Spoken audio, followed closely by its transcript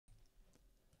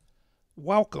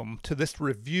Welcome to this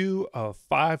review of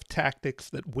 5 tactics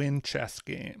that win chess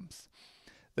games.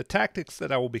 The tactics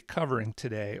that I will be covering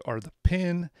today are the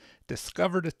pin,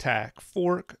 discovered attack,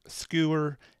 fork,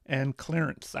 skewer, and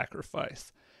clearance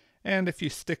sacrifice. And if you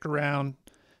stick around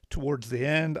towards the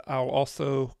end, I'll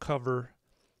also cover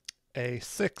a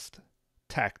 6th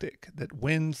tactic that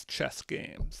wins chess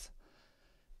games.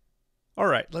 All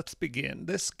right, let's begin.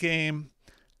 This game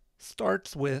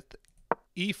starts with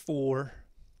e4,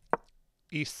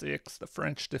 e6, the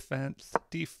French defense,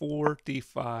 d4,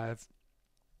 d5,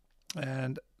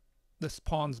 and this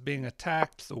pawn's being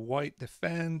attacked, so white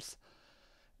defends.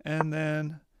 And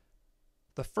then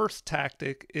the first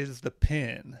tactic is the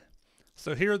pin.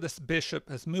 So here this bishop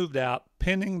has moved out,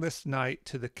 pinning this knight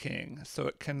to the king, so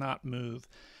it cannot move.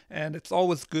 And it's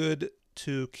always good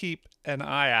to keep an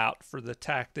eye out for the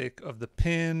tactic of the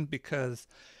pin, because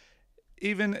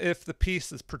even if the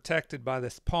piece is protected by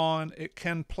this pawn, it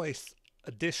can place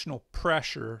additional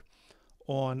pressure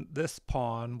on this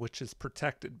pawn, which is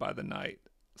protected by the knight.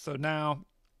 So now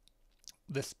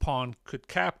this pawn could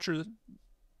capture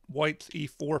white's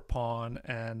e4 pawn,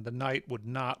 and the knight would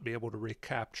not be able to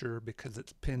recapture because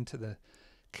it's pinned to the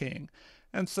king.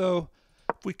 And so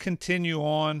if we continue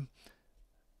on,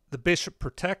 the bishop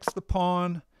protects the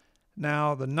pawn.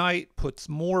 Now the knight puts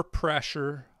more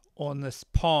pressure on this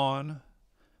pawn,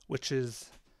 which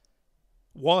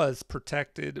was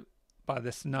protected by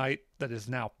this knight that is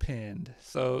now pinned.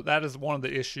 So that is one of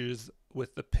the issues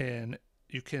with the pin.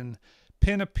 You can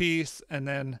pin a piece and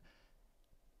then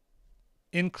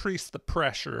increase the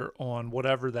pressure on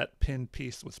whatever that pinned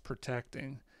piece was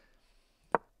protecting.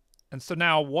 And so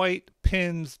now white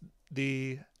pins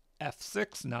the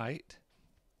f6 knight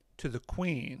to the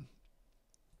queen.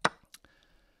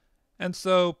 And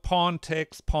so pawn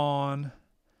takes pawn,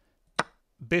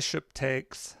 bishop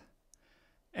takes,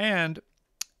 and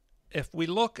if we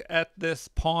look at this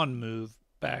pawn move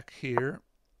back here,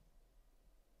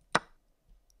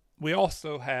 we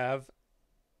also have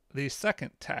the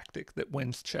second tactic that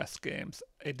wins chess games,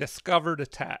 a discovered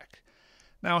attack.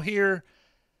 Now here,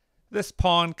 this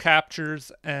pawn captures,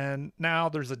 and now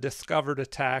there's a discovered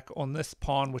attack on this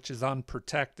pawn, which is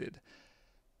unprotected.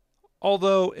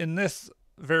 Although in this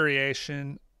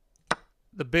variation,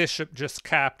 the bishop just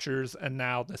captures, and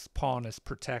now this pawn is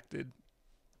protected.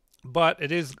 But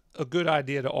it is a good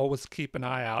idea to always keep an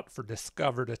eye out for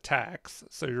discovered attacks,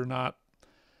 so you're not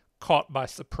caught by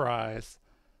surprise.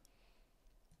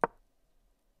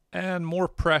 And more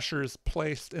pressure is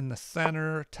placed in the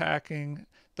center, attacking.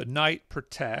 The knight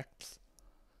protects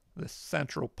this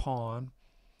central pawn.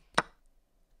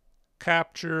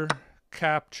 Capture,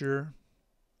 capture.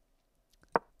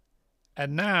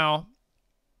 And now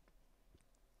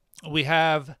we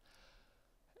have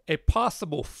a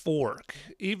possible fork.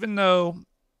 Even though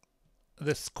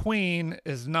this queen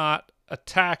is not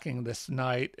attacking this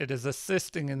knight, it is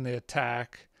assisting in the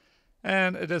attack,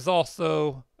 and it is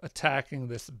also attacking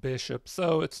this bishop.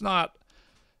 So it's not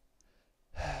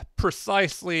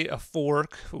precisely a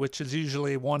fork, which is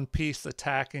usually one piece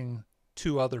attacking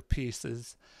two other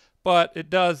pieces, but it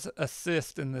does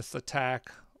assist in this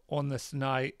attack on this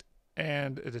knight,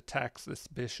 and it attacks this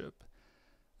bishop.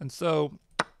 And so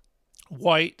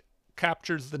white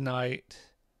captures the knight,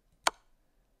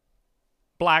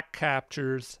 black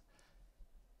captures,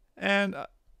 and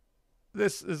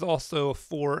this is also a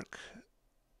fork.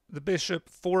 The bishop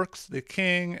forks the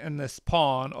king and this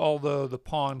pawn, although the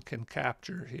pawn can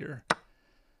capture here.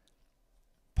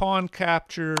 Pawn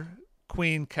capture,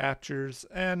 queen captures,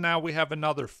 and now we have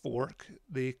another fork.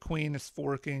 The queen is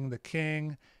forking the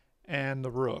king and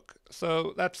the rook.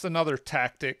 So that's another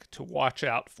tactic to watch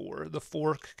out for. The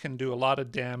fork can do a lot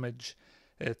of damage.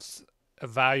 It's a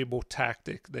valuable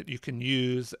tactic that you can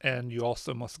use, and you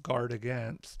also must guard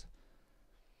against.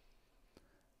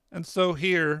 And so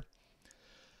here,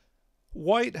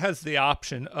 white has the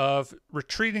option of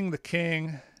retreating the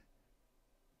king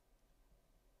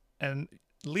and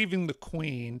leaving the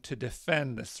queen to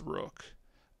defend this rook.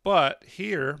 But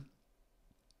here,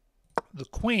 the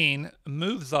queen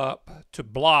moves up to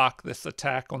block this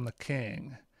attack on the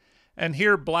king. And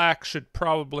here black should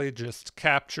probably just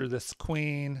capture this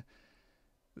queen.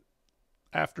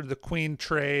 After the queen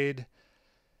trade,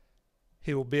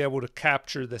 he will be able to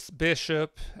capture this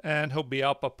bishop, and he'll be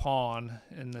up a pawn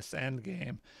in this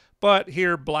endgame. But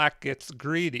here black gets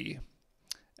greedy.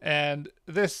 And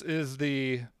this is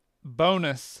the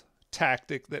bonus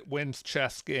tactic that wins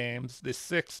chess games. The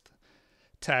 6th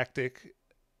tactic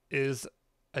is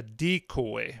a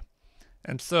decoy.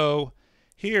 And so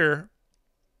here,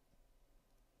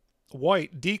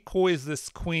 white decoys this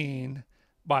queen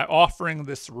by offering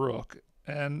this rook.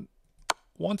 And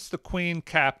once the queen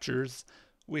captures,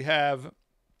 we have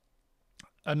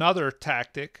another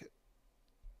tactic,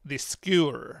 the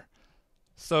skewer.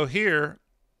 So here,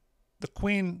 the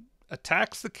queen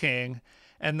attacks the king,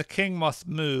 and the king must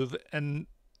move, and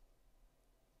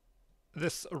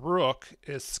this rook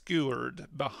is skewered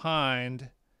behind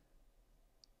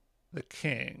the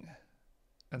king.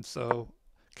 And so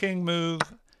king move,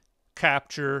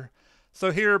 capture.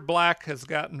 So here black has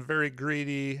gotten very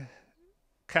greedy,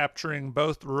 capturing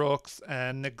both rooks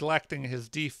and neglecting his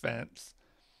defense.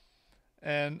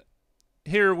 And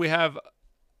here we have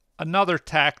another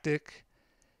tactic,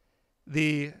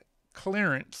 the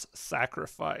clearance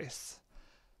sacrifice.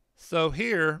 So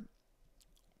here,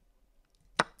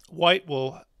 white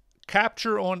will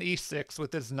capture on e6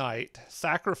 with his knight,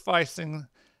 sacrificing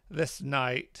this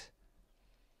knight.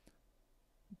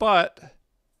 But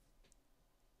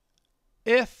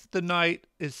if the knight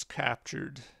is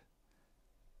captured,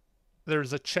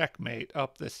 there's a checkmate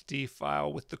up this d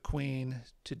file with the queen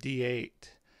to d8.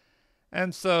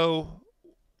 And so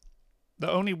the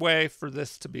only way for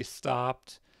this to be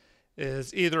stopped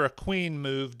is either a queen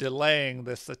move delaying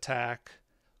this attack,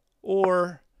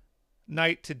 or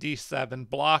knight to d7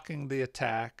 blocking the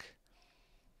attack.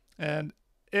 And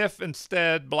if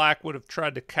instead black would have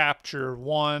tried to capture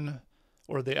one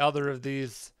or the other of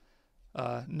these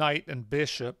knight and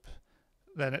bishop,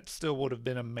 then it still would have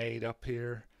been a mate up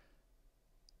here.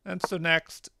 And so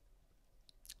next,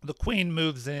 the queen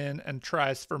moves in and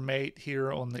tries for mate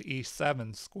here on the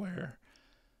e7 square.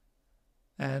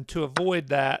 And to avoid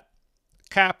that,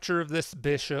 capture of this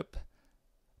bishop,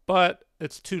 but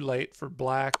it's too late for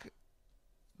black.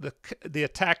 The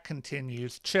attack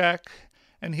continues, check,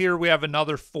 and here we have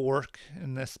another fork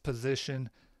in this position.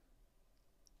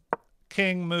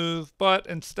 King move, but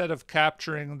instead of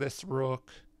capturing this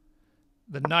rook,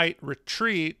 the knight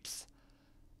retreats,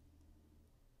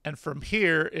 and from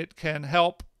here it can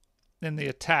help in the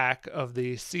attack of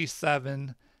the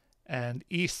c7 and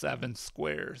e7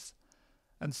 squares.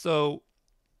 And so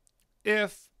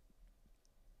if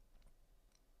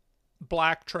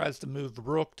black tries to move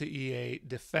rook to e8,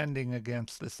 defending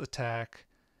against this attack,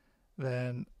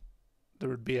 then there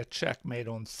would be a checkmate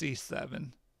on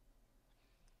c7.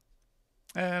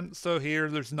 And so here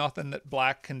there's nothing that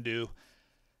black can do.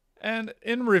 And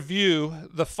in review,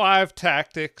 the 5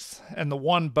 tactics and the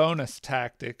 1 bonus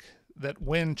tactic that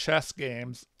win chess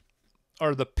games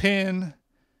are the pin,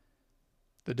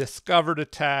 the discovered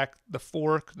attack, the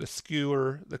fork, the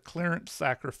skewer, the clearance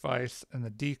sacrifice, and the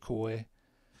decoy.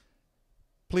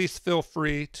 Please feel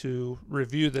free to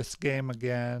review this game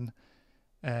again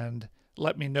and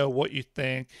let me know what you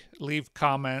think. Leave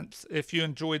comments. If you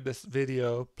enjoyed this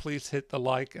video, please hit the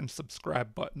like and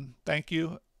subscribe button. Thank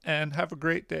you, and have a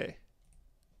great day.